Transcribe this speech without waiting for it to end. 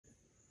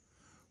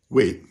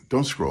Wait,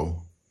 don't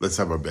scroll. Let's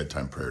have our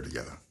bedtime prayer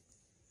together.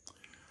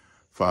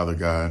 Father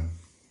God,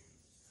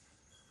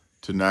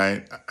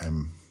 tonight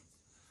I'm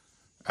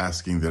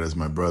asking that as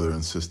my brother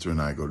and sister and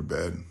I go to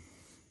bed,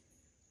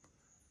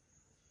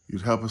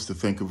 you'd help us to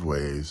think of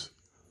ways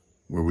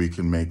where we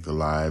can make the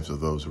lives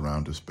of those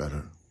around us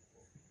better.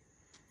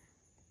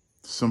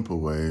 Simple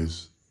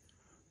ways.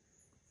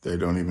 They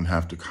don't even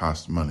have to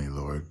cost money,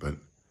 Lord, but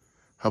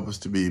help us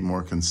to be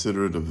more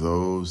considerate of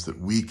those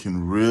that we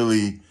can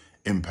really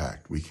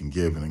impact. We can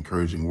give an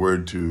encouraging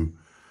word to,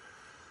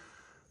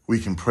 we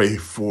can pray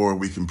for,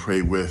 we can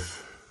pray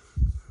with,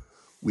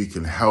 we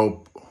can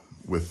help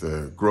with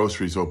the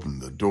groceries, open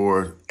the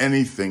door,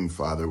 anything,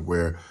 Father,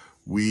 where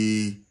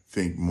we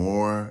think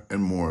more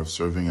and more of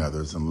serving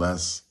others and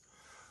less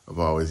of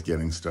always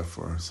getting stuff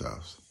for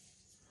ourselves.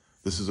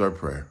 This is our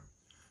prayer.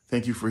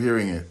 Thank you for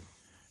hearing it.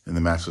 In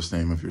the matchless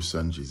name of your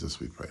Son, Jesus,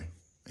 we pray.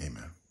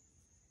 Amen.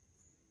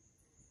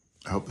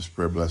 I hope this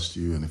prayer blessed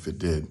you, and if it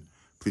did,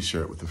 please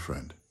share it with a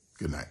friend.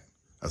 Good night.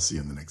 I'll see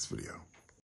you in the next video.